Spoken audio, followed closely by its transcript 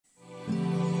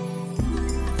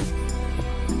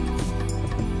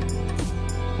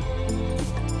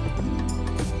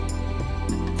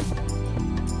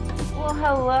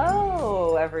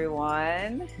Hello,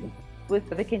 everyone. With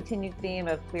the continued theme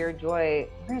of queer joy,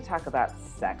 we're going to talk about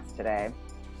sex today.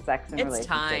 Sex and relationships.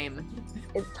 Time.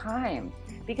 It's time.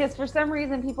 Because for some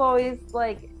reason, people always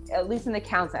at least in the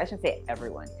counseling, I shouldn't say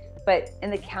everyone, but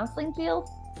in the counseling field,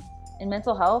 in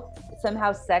mental health,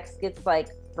 somehow sex gets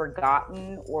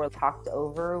forgotten or talked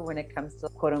over when it comes to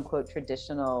quote unquote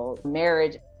traditional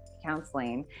marriage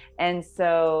counseling. And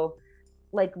so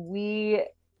we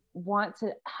want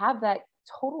to have that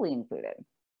totally included.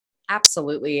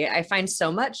 Absolutely. I find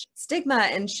so much stigma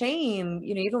and shame,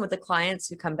 even with the clients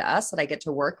who come to us that I get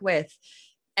to work with,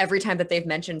 every time that they've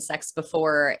mentioned sex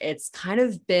before, it's kind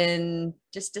of been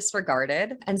just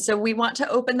disregarded. And so we want to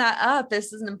open that up.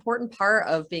 This is an important part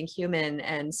of being human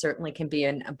and certainly can be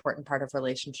an important part of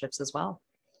relationships as well.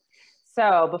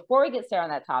 So before we get started on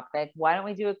that topic, why don't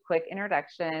we do a quick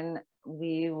introduction?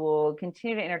 We will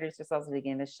continue to introduce ourselves at the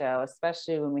beginning of the show,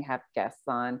 especially when we have guests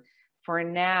on. For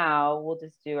now, we'll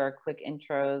just do our quick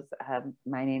intros.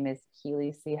 My name is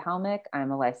Keely Helmick. I'm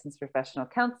a licensed professional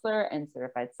counselor and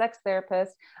certified sex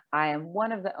therapist. I am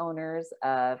one of the owners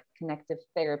of Connective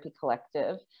Therapy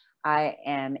Collective. I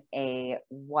am a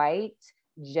white,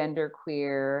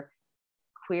 genderqueer,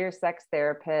 queer sex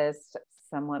therapist,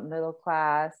 somewhat middle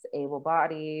class,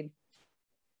 able-bodied,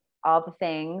 all the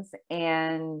things.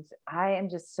 And I am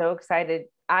just so excited.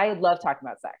 I love talking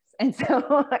about sex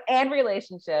and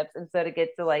relationships. And so to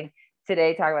get to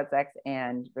today, talk about sex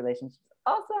and relationships.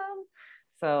 Awesome.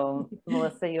 So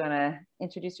Melisa, you want to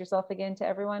introduce yourself again to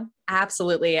everyone?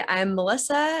 Absolutely. I'm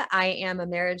Melisa. I am a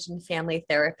marriage and family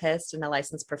therapist and a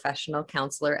licensed professional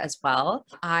counselor as well.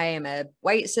 I am a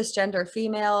white cisgender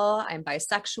female. I'm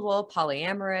bisexual,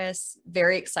 polyamorous,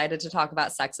 very excited to talk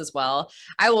about sex as well.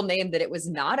 I will name that it was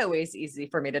not always easy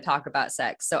for me to talk about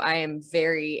sex. So I am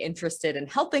very interested in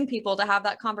helping people to have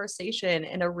that conversation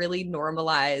in a really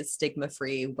normalized,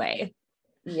 stigma-free way.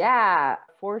 Yeah,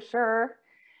 for sure.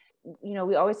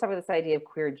 We always talk about this idea of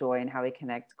queer joy and how we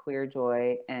connect queer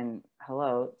joy and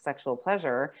sexual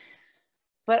pleasure,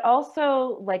 but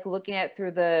also looking at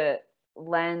through the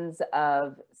lens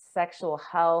of sexual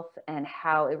health and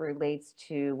how it relates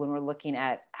to when we're looking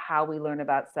at how we learn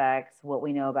about sex, what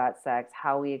we know about sex,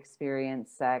 how we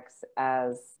experience sex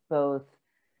as both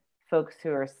folks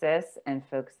who are cis and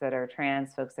folks that are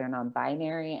trans, folks that are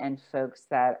non-binary, and folks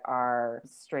that are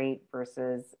straight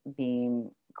versus being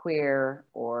queer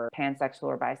or pansexual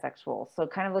or bisexual. So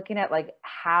kind of looking at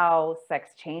how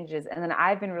sex changes. And then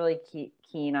I've been really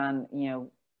keen on,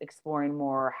 exploring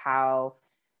more how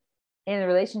in the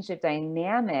relationship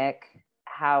dynamic,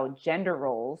 how gender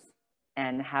roles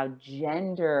and how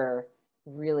gender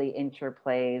really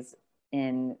interplays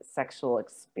in sexual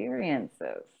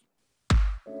experiences.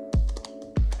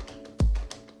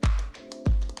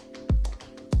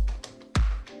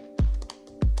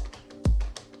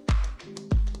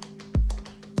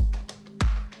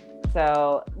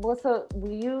 So, Melisa,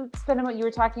 you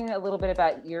were talking a little bit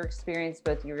about your experience,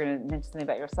 but you were going to mention something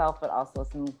about yourself, but also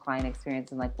some client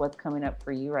experience and what's coming up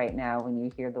for you right now when you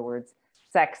hear the words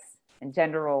sex and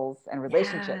gender roles and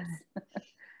relationships. Yeah.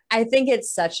 I think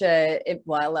it's such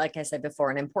like I said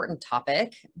before, an important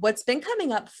topic. What's been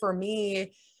coming up for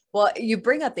me, well, you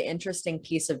bring up the interesting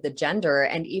piece of the gender,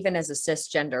 and even as a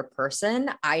cisgender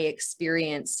person, I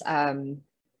experience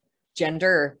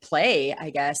gender play,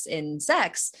 I guess, in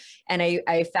sex. And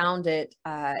I found it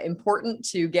important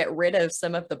to get rid of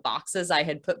some of the boxes I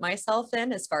had put myself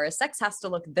in as far as sex has to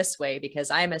look this way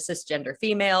because I'm a cisgender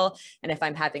female. And if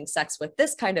I'm having sex with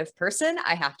this kind of person,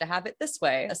 I have to have it this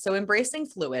way. So embracing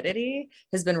fluidity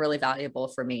has been really valuable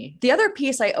for me. The other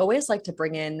piece I always like to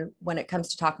bring in when it comes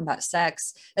to talking about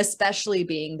sex, especially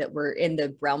being that we're in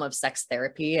the realm of sex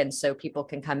therapy. And so people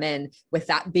can come in with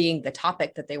that being the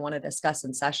topic that they want to discuss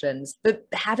in sessions. But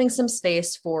having some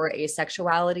space for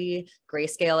asexuality,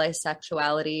 grayscale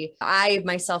asexuality. I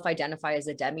myself identify as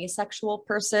a demisexual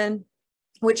person,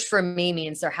 which for me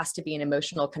means there has to be an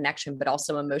emotional connection, but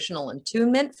also emotional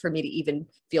attunement for me to even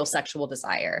feel sexual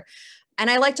desire. And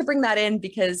I like to bring that in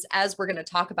because as we're going to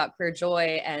talk about queer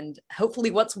joy and hopefully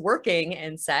what's working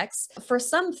in sex, for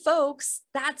some folks,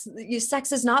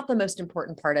 sex is not the most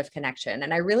important part of connection.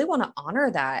 And I really want to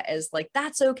honor that as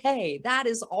that's okay. That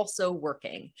is also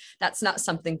working. That's not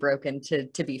something broken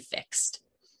to be fixed.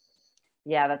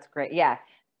 Yeah, that's great. Yeah.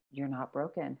 You're not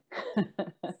broken.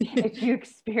 If you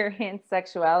experience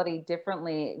sexuality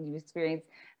differently, you experience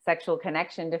sexual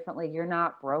connection differently, you're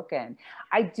not broken.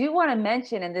 I do want to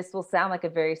mention, and this will sound like a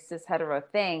very cis-hetero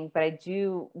thing, but I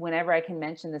do, whenever I can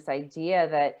mention this idea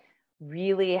that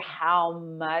really how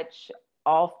much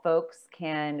all folks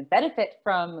can benefit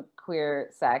from queer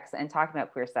sex and talking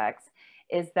about queer sex,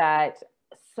 is that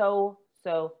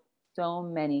so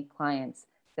many clients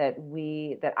that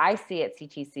I see at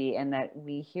CTC and that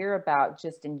we hear about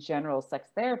just in general sex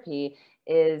therapy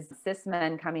is cis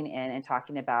men coming in and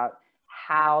talking about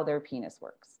how their penis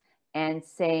works and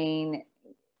saying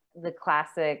the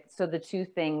classic. So the two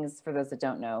things for those that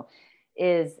don't know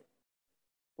is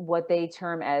what they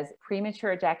term as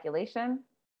premature ejaculation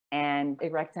and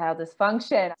erectile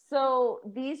dysfunction. So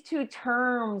these two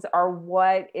terms are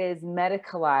what is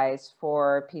medicalized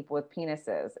for people with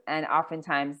penises. And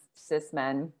oftentimes cis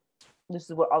men, this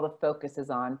is what all the focus is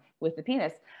on with the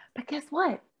penis. But guess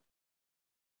what?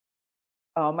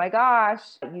 Oh my gosh,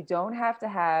 you don't have to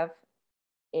have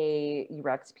a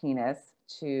erect penis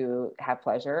to have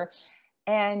pleasure.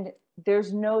 And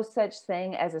there's no such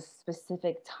thing as a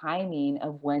specific timing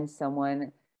of when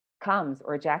someone comes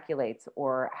or ejaculates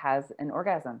or has an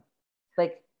orgasm.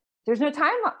 Like there's no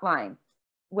timeline,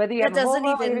 whether you have a vulva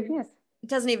or you have a penis. It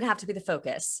doesn't even have to be the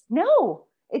focus. No,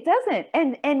 it doesn't.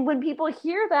 And when people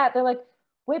hear that, they're like,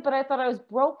 wait, but I thought I was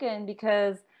broken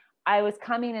because I was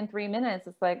coming in 3 minutes.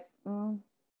 It's like,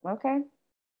 okay. And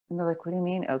they're like, what do you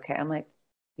mean? Okay. I'm like,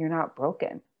 you're not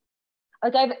broken.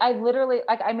 Like I've literally,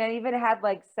 like, I mean, I even had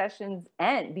like sessions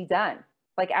be done.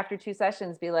 Like after 2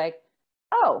 sessions be like,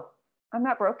 oh, I'm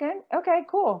not broken. Okay,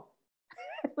 cool.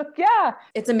 Yeah.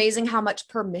 It's amazing how much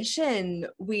permission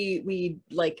we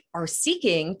like are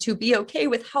seeking to be okay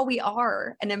with how we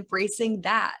are and embracing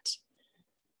that.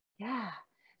 Yeah.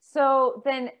 So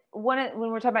then when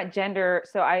we're talking about gender,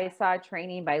 so I saw a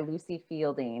training by Lucy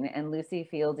Fielding, and Lucy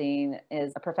Fielding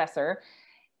is a professor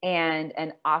and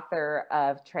an author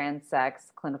of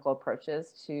Transsex Clinical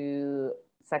Approaches to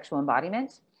Sexual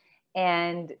Embodiment.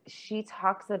 And she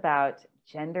talks about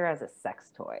gender as a sex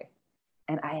toy.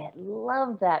 And I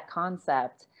love that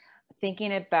concept,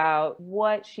 thinking about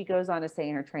what she goes on to say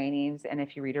in her trainings. And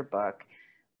if you read her book,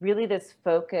 really this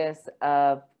focus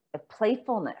of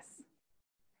playfulness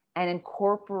and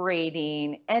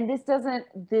incorporating, and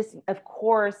this of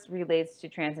course relates to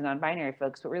trans and non-binary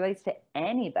folks, but relates to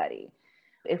anybody.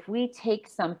 If we take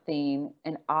something,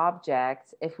 an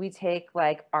object, if we take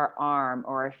like our arm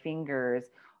or our fingers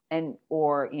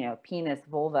or penis,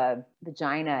 vulva,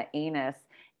 vagina, anus,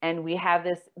 and we have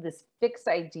this fixed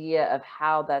idea of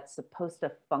how that's supposed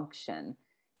to function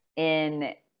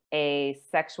in a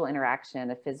sexual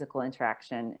interaction, a physical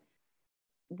interaction,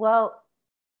 well,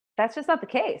 that's just not the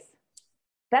case.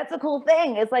 That's a cool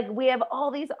thing. It's like we have all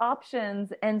these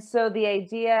options. And so the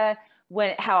idea,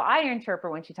 how I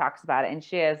interpret when she talks about it, and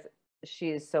she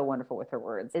is so wonderful with her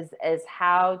words, is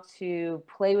how to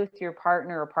play with your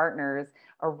partner or partners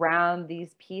around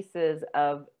these pieces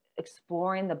of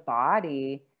exploring the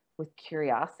body with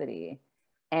curiosity,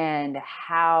 and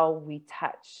how we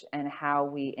touch and how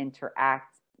we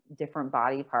interact different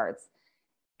body parts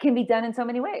can be done in so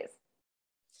many ways.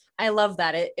 I love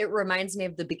that. It reminds me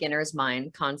of the beginner's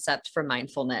mind concept for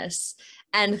mindfulness,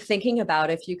 and thinking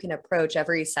about if you can approach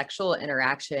every sexual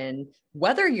interaction,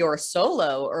 whether you're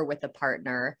solo or with a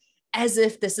partner, as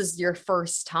if this is your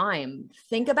first time.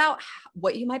 Think about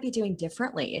what you might be doing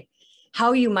differently,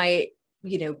 how you might,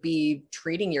 be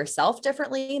treating yourself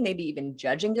differently, maybe even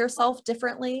judging yourself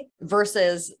differently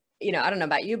versus, I don't know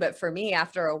about you, but for me,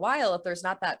 after a while, if there's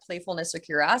not that playfulness or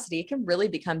curiosity, it can really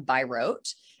become by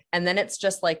rote. And then it's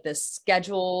just like this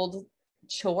scheduled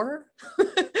chore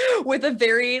with a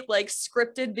very like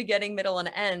scripted beginning, middle, and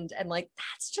end. And like,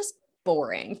 that's just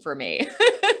boring for me.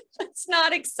 It's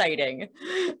not exciting.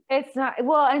 It's not.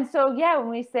 Well, and so, yeah, when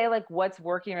we say like what's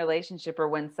working relationship or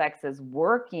when sex is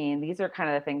working, these are kind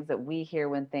of the things that we hear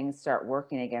when things start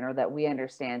working again, or that we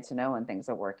understand to know when things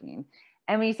are working.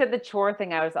 And when you said the chore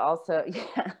thing, I was also,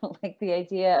 like the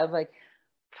idea of like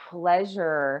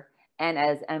pleasure. And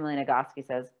as Emily Nagoski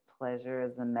says, pleasure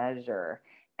is the measure,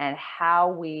 and how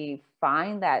we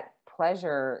find that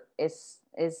pleasure is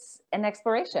an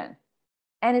exploration,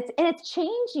 and it's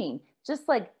changing. Just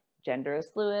like gender is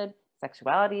fluid,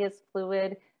 sexuality is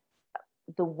fluid,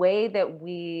 the way that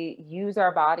we use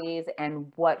our bodies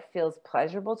and what feels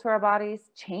pleasurable to our bodies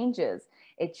changes.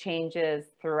 It changes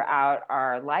throughout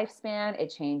our lifespan. It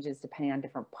changes depending on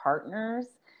different partners.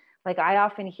 Like I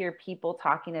often hear people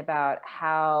talking about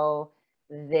how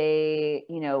they,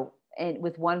 and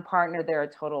with one partner, they're a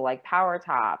total like power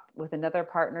top. With another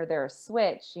partner, they're a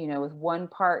switch. With one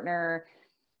partner,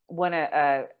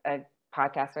 a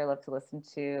podcaster I love to listen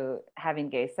to, Having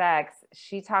Gay Sex,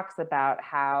 she talks about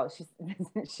how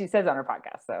she says on her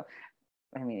podcast, so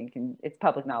I mean, it's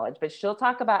public knowledge, but she'll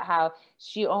talk about how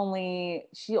she only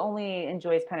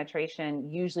enjoys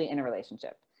penetration usually in a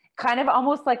relationship, kind of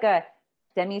almost like a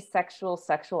demisexual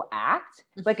sexual act,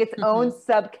 like its own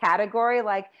subcategory.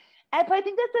 Like but I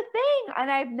think that's the thing.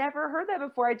 And I've never heard that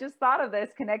before. I just thought of this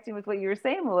connecting with what you were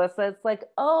saying, Melissa. It's like,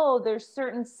 oh, there's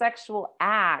certain sexual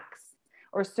acts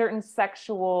or certain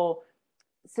sexual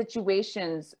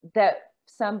situations that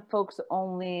some folks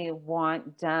only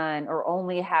want done or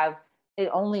only have, it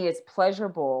only is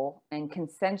pleasurable and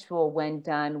consensual when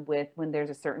done with, when there's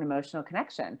a certain emotional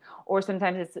connection, or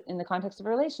sometimes it's in the context of a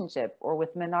relationship or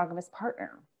with a monogamous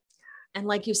partner. And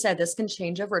like you said, this can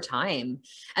change over time.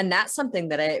 And that's something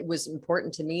that it was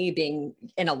important to me being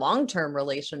in a long-term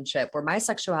relationship where my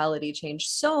sexuality changed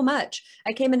so much.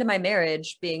 I came into my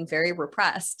marriage being very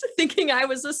repressed, thinking I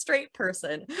was a straight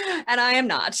person, and I am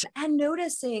not. And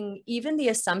noticing even the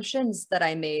assumptions that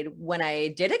I made when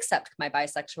I did accept my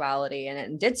bisexuality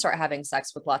and did start having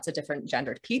sex with lots of different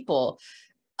gendered people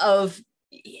of,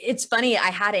 it's funny,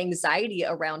 I had anxiety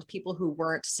around people who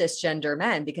weren't cisgender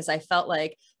men because I felt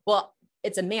like, well,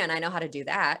 it's a man. I know how to do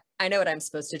that. I know what I'm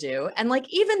supposed to do. And like,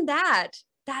 even that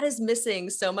is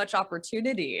missing so much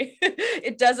opportunity.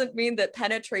 It doesn't mean that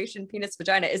penetration, penis,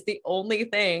 vagina is the only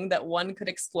thing that one could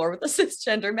explore with a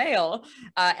cisgender male.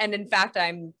 And in fact,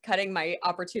 I'm cutting my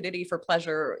opportunity for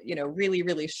pleasure, really,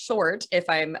 really short if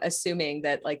I'm assuming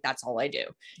that like, that's all I do.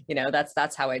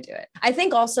 That's how I do it. I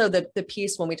think also the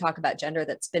piece when we talk about gender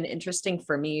that's been interesting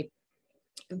for me,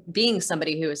 being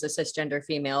somebody who is a cisgender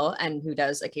female and who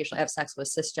does occasionally have sex with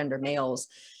cisgender males,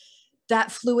 that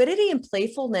fluidity and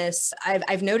playfulness,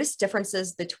 I've noticed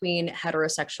differences between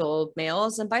heterosexual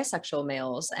males and bisexual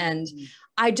males. And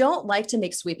I don't like to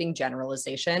make sweeping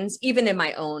generalizations, even in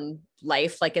my own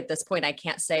life. Like at this point, I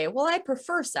can't say, well, I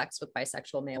prefer sex with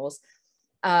bisexual males.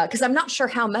 Because I'm not sure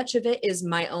how much of it is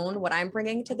my own, what I'm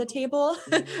bringing to the table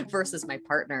versus my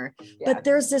partner. Yeah. But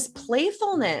there's this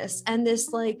playfulness and this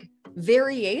like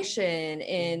variation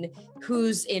in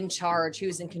who's in charge,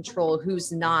 who's in control,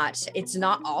 who's not. It's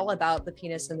not all about the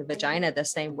penis and the vagina the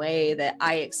same way that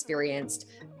I experienced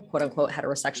quote unquote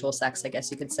heterosexual sex, I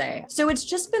guess you could say. So it's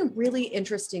just been really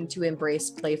interesting to embrace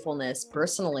playfulness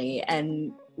personally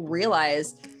and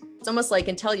realize it's almost like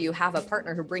until you have a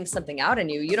partner who brings something out in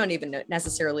you, you don't even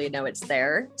necessarily know it's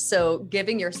there. So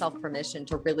giving yourself permission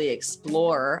to really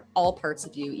explore all parts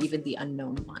of you, even the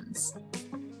unknown ones.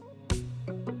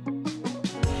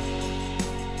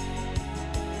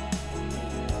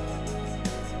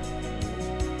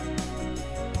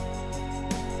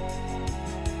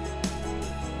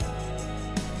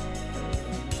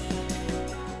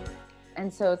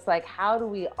 And so it's like, how do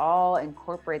we all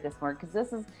incorporate this more? Because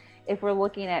this is, if we're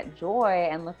looking at joy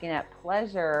and looking at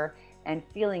pleasure and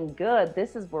feeling good,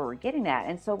 this is where we're getting at.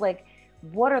 And so like,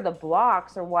 what are the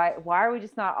blocks, or why are we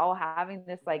just not all having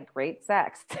this like great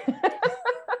sex?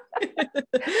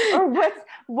 Or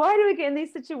why do we get in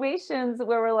these situations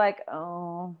where we're like,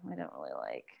 oh, I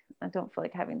don't feel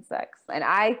like having sex. And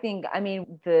I think, I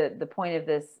mean, the point of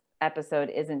this episode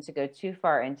isn't to go too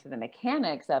far into the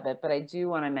mechanics of it, but I do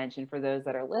want to mention for those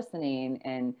that are listening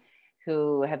and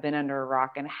who have been under a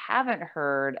rock and haven't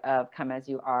heard of Come As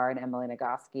You Are and Emily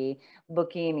Nagoski,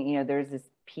 looking, there's this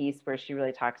piece where she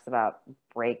really talks about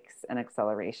brakes and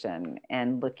acceleration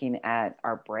and looking at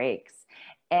our brakes.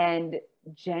 And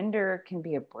gender can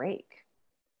be a brake.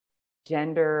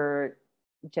 Gender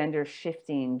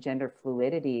shifting, gender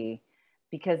fluidity.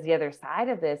 Because the other side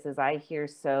of this is I hear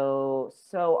so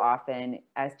often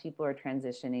as people are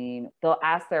transitioning, they'll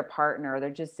ask their partner, they're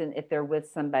just if they're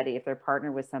with somebody, if they're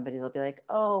partnered with somebody, they'll be like,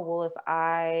 oh, well, if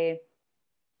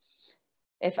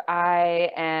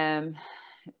I am,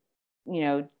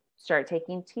 start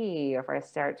taking T, or if I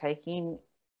start taking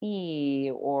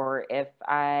E, or if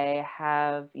I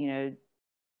have,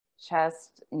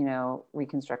 chest,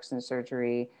 reconstruction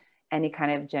surgery, any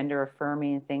kind of gender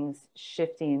affirming things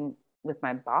shifting with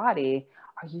my body,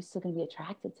 are you still going to be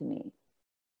attracted to me?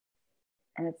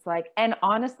 And it's like, and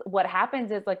honest, what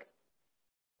happens is like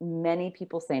many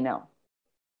people say no.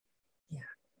 Yeah.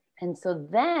 And so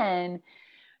then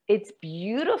it's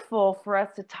beautiful for us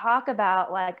to talk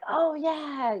about like, oh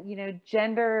yeah,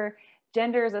 gender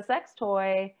is a sex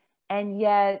toy. And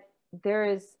yet there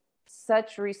is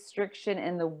such restriction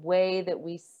in the way that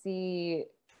we see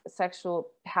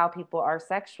how people are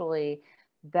sexually,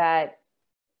 that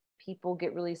people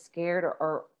get really scared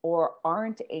or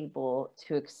aren't able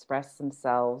to express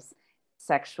themselves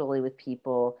sexually with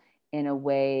people in a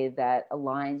way that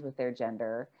aligns with their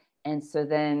gender. And so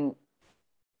then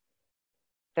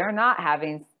they're not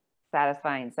having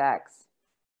satisfying sex.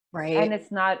 Right. And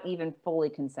it's not even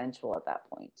fully consensual at that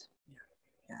point.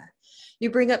 Yeah. You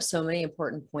bring up so many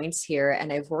important points here.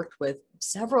 And I've worked with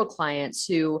several clients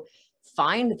who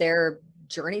find their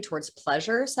journey towards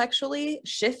pleasure sexually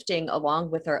shifting along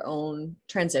with our own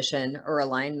transition or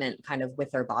alignment kind of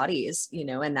with their bodies, you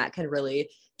know, and that can really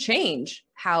change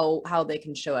how they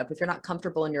can show up. If you're not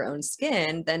comfortable in your own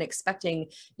skin, then expecting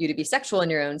you to be sexual in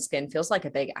your own skin feels like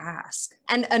a big ask.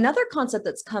 And another concept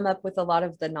that's come up with a lot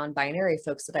of the non-binary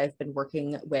folks that I've been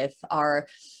working with are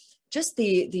just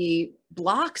the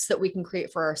blocks that we can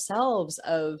create for ourselves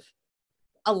of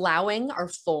allowing our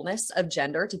fullness of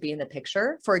gender to be in the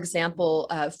picture. For example,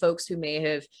 folks who may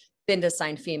have been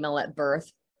assigned female at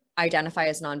birth, identify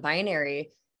as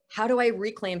non-binary. How do I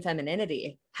reclaim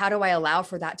femininity? How do I allow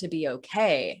for that to be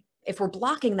okay? If we're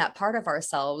blocking that part of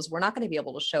ourselves, we're not going to be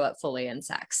able to show up fully in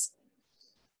sex.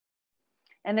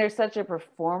 And there's such a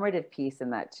performative piece in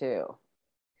that too.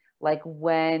 Like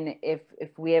if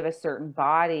we have a certain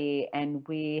body and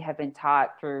we have been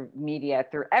taught through media,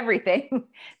 through everything,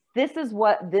 this is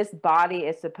what this body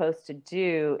is supposed to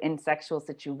do in sexual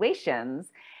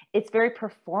situations. It's very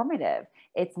performative.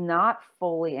 It's not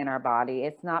fully in our body.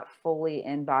 It's not fully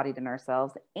embodied in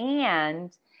ourselves. And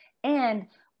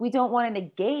we don't want to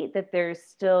negate that you're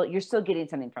still getting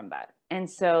something from that. And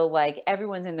so like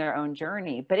everyone's in their own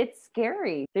journey, but it's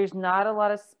scary. There's not a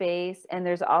lot of space. And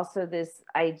there's also this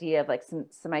idea of like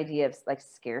some idea of like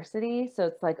scarcity. So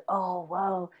it's like, oh,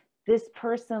 well, this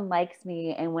person likes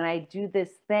me. And when I do this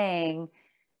thing,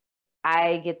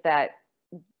 I get that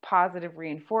positive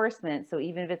reinforcement. So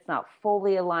even if it's not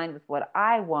fully aligned with what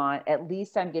I want, at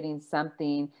least I'm getting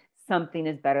something. Something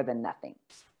is better than nothing.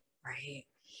 Right.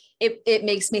 It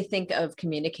makes me think of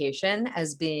communication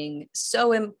as being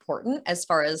so important as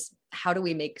far as how do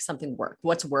we make something work?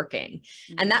 What's working?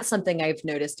 Mm-hmm. And that's something I've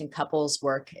noticed in couples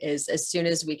work is as soon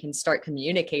as we can start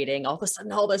communicating, all of a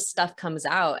sudden all this stuff comes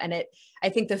out. And I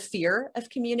think the fear of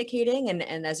communicating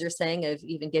and as you're saying, of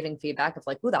even giving feedback of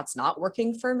like, oh, that's not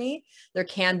working for me. There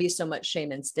can be so much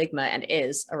shame and stigma and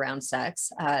is around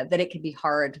sex that it can be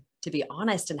hard to be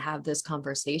honest and have those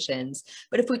conversations.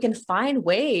 But if we can find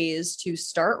ways to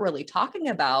start really talking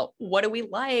about what do we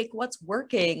like, what's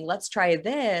working, let's try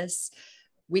this,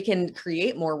 we can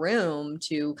create more room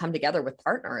to come together with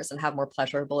partners and have more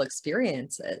pleasurable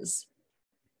experiences.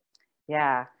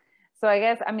 Yeah. So I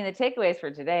guess, the takeaways for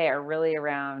today are really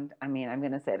around, I'm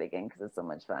going to say it again because it's so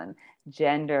much fun,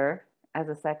 gender as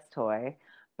a sex toy,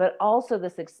 but also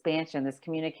this expansion, this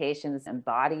communication, this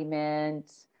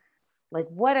embodiment, like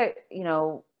what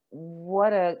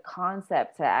a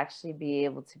concept to actually be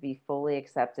able to be fully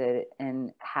accepted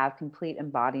and have complete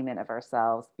embodiment of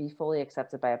ourselves, be fully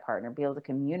accepted by a partner, be able to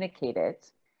communicate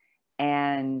it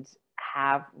and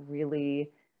have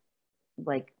really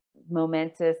like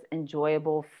momentous,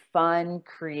 enjoyable, fun,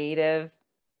 creative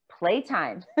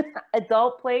playtime,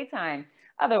 adult playtime,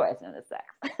 otherwise known as sex.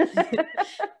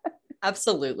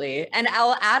 Absolutely. And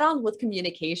I'll add on with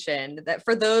communication that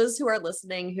for those who are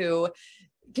listening who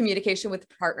communication with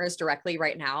partners directly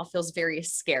right now feels very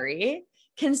scary,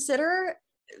 consider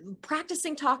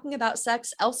practicing talking about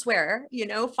sex elsewhere,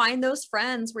 find those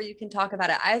friends where you can talk about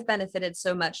it. I've benefited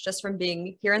so much just from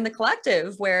being here in the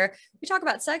collective where we talk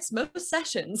about sex most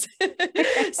sessions.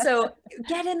 So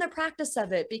get in the practice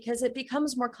of it because it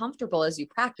becomes more comfortable as you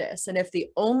practice. And if the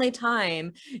only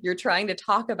time you're trying to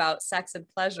talk about sex and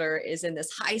pleasure is in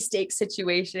this high stakes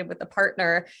situation with a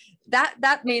partner,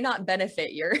 that may not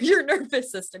benefit your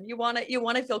nervous system. You want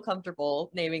to feel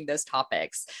comfortable naming those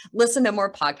topics, listen to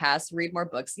more podcasts, read more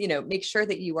books, make sure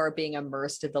that you are being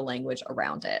immersed in the language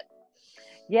around it.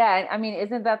 Yeah.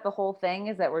 Isn't that the whole thing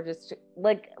is that we're just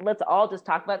like, let's all just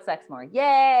talk about sex more.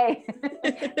 Yay.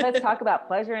 Let's talk about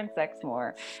pleasure and sex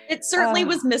more. It certainly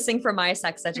was missing from my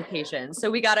sex education. So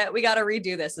we gotta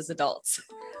redo this as adults.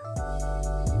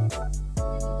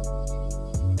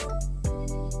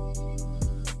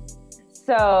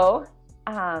 So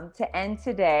to end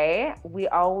today,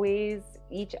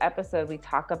 each episode, we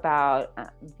talk about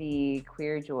the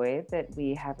queer joy that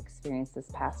we have experienced this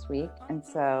past week. And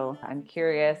so I'm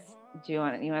curious, do you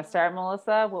want to start,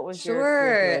 Melissa? What was your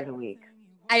queer joy of the week?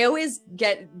 I always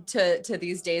get to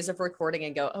these days of recording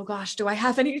and go, oh gosh, do I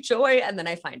have any joy? And then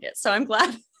I find it. So I'm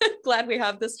glad we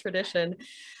have this tradition.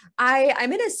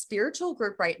 I'm in a spiritual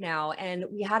group right now. And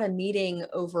we had a meeting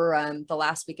over the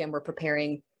last weekend. We're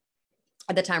preparing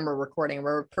at the time we're recording,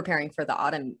 we're preparing for the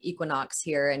autumn equinox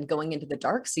here and going into the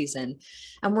dark season.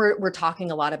 And we're talking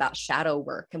a lot about shadow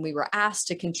work. And we were asked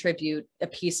to contribute a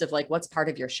piece of like, what's part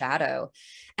of your shadow?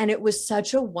 And it was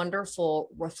such a wonderful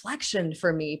reflection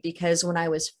for me because when I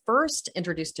was first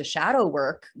introduced to shadow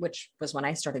work, which was when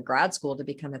I started grad school to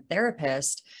become a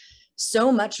therapist,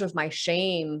 so much of my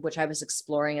shame, which I was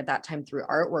exploring at that time through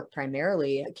artwork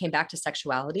primarily, came back to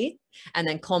sexuality and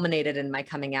then culminated in my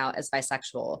coming out as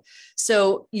bisexual.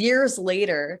 So years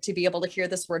later, to be able to hear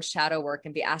this word shadow work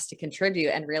and be asked to contribute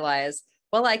and realize,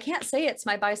 well, I can't say it's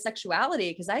my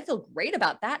bisexuality because I feel great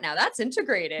about that now. That's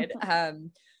integrated.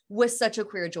 Was such a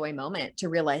queer joy moment to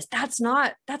realize that's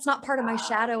not part of my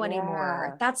shadow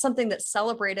anymore. That's something that's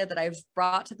celebrated, that I've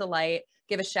brought to the light.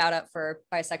 Give a shout out for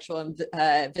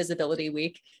Bisexual Visibility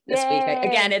Week this week.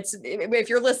 Again, if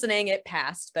you're listening, it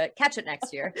passed, but catch it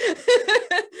next year.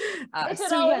 It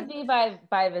could always be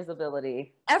by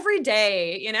visibility every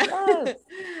day, you know. Yes.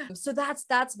 So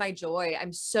that's my joy.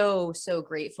 I'm so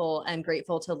grateful, and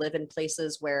grateful to live in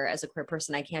places where, as a queer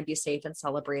person, I can be safe and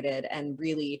celebrated and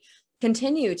really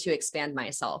continue to expand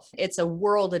myself. It's a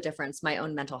world of difference, my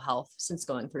own mental health, since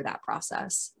going through that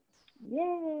process.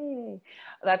 Yay.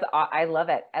 I love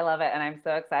it. I love it. And I'm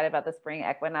so excited about the spring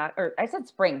equinox, or I said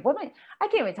spring. I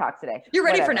can't even talk today. You're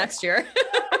ready for next year.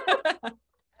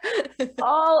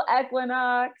 All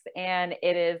equinox, and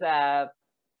it is a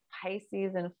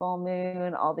Pisces and full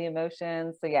moon, all the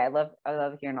emotions. So yeah, I love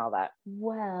hearing all that.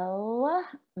 Well,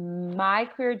 my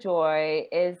queer joy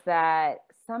is that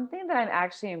something that I'm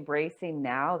actually embracing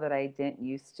now that I didn't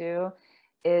used to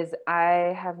is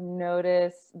I have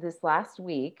noticed this last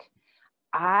week,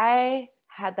 I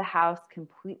had the house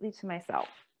completely to myself.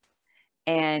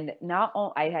 And not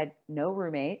only I had no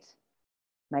roommate,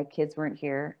 my kids weren't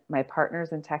here, my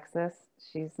partner's in Texas,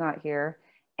 she's not here.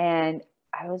 And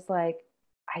I was like,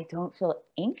 I don't feel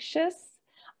anxious.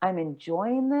 I'm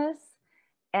enjoying this.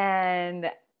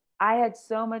 And I had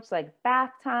so much like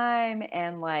bath time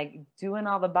and like doing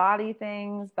all the body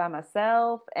things by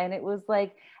myself. And it was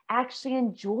like actually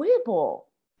enjoyable.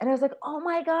 And I was like, oh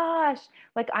my gosh,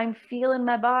 like I'm feeling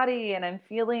my body and I'm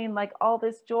feeling like all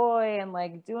this joy and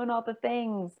like doing all the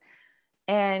things.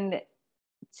 And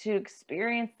to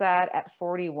experience that at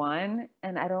 41,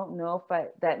 and I don't know if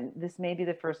that this may be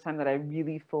the first time that I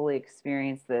really fully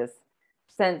experienced this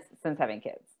since having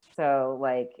kids. So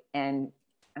like, and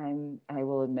I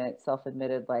will admit,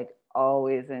 self-admitted, like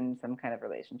always in some kind of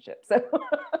relationship. So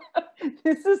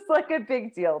this is like a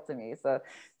big deal to me. So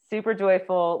super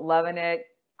joyful, loving it,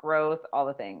 growth, all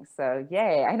the things. So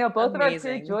yay. I know both of our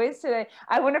queer joys today.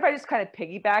 I wonder if I just kind of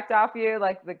piggybacked off you,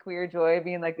 like the queer joy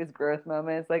being like this growth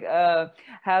moment. It's like, how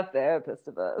therapist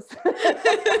of us.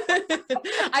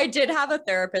 I did have a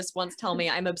therapist once tell me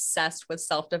I'm obsessed with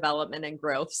self-development and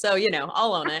growth. So, you know,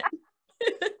 I'll own it.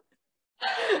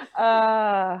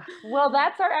 Well,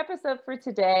 that's our episode for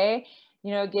today.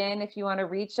 You know, again, if you want to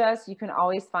reach us, you can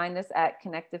always find us at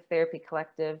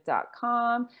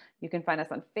connectivetherapycollective.com. You can find us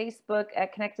on Facebook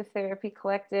at Connective Therapy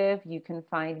Collective. You can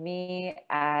find me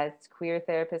at Queer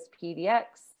Therapist PDX,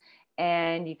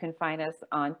 and you can find us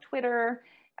on Twitter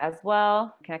as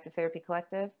well, Connective Therapy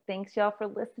Collective. Thanks y'all for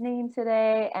listening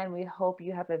today, and we hope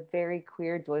you have a very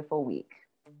queer, joyful week.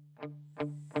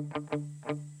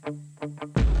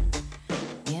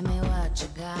 Give me what you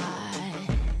got.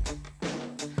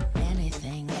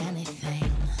 Anything.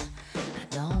 I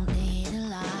don't need a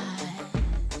lot.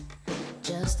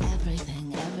 Just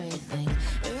everything.